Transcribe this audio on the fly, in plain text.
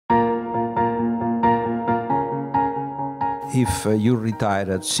If you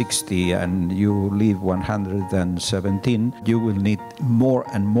retire at 60 and you live 117, you will need more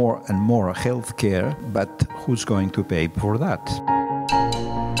and more and more health care, but who's going to pay for that?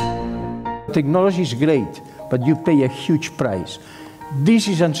 Technology is great, but you pay a huge price. This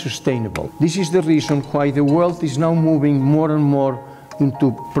is unsustainable. This is the reason why the world is now moving more and more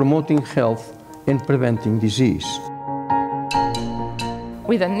into promoting health and preventing disease.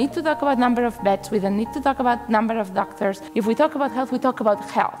 We don't need to talk about number of beds, we don't need to talk about number of doctors. If we talk about health, we talk about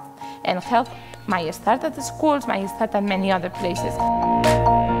health. And health might start at the schools, might start at many other places.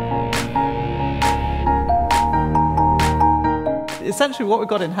 Essentially what we've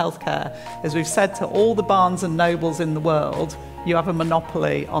got in healthcare is we've said to all the Barnes and Nobles in the world, you have a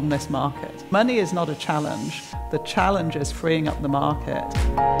monopoly on this market. Money is not a challenge. The challenge is freeing up the market.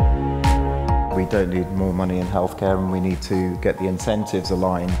 We don't need more money in healthcare and we need to get the incentives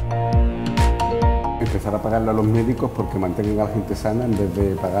aligned. Empezar a pagarle a los médicos porque mantengan a la gente sana en vez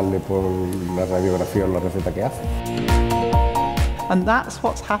de pagarle por la radiografía o la receta que hace. And that's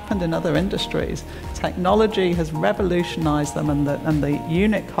what's happened in other industries. Technology has revolutionized them and the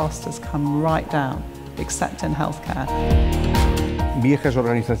unit cost has come right down, except in healthcare. Viejas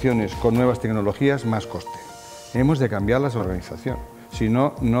organizaciones con nuevas tecnologías, más coste. Hemos de cambiar las organizaciones, si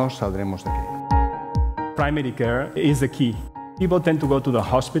no, no saldremos de aquí. Primary care is the key. People tend to go to the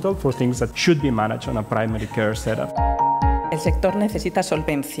hospital for things that should be managed on a primary care setup. El sector necesita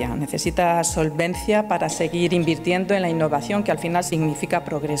solvencia para seguir invirtiendo en la innovación que al final significa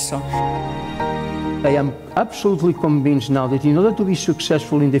progreso. I am absolutely convinced now that in order to be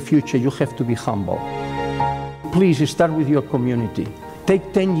successful in the future, you have to be humble. Please start with your community.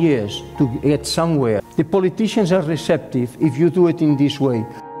 Take 10 years to get somewhere. The politicians are receptive if you do it in this way.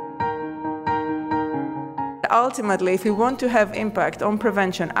 Ultimately, if we want to have impact on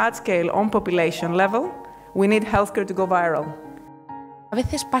prevention at scale, on population level, we need healthcare to go viral. A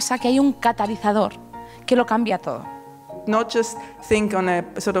veces pasa que hay un catalizador que lo cambia todo. Not just think on a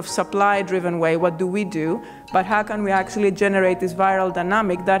sort of supply-driven way, what do we do, but how can we actually generate this viral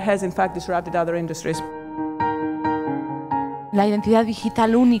dynamic that has in fact disrupted other industries. La identidad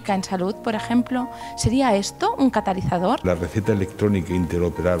digital única en salud, por ejemplo, ¿sería esto un catalizador? La receta electrónica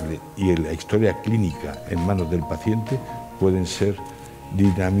interoperable y la historia clínica en manos del paciente pueden ser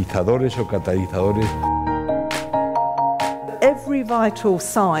dinamizadores o catalizadores. Every vital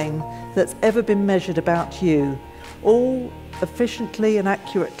sign that's ever been measured about you, all efficiently and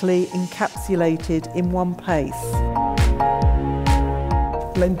accurately encapsulated in one place.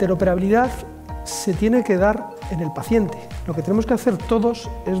 La interoperabilidad se tiene que dar en el paciente. Lo que tenemos que hacer todos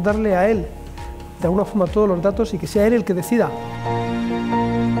es darle a él, de alguna forma, todos los datos y que sea él el que decida.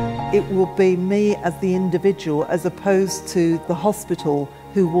 It will be me as the individual as opposed to the hospital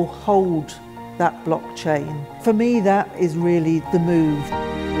who will hold that blockchain. For me, that is really the move.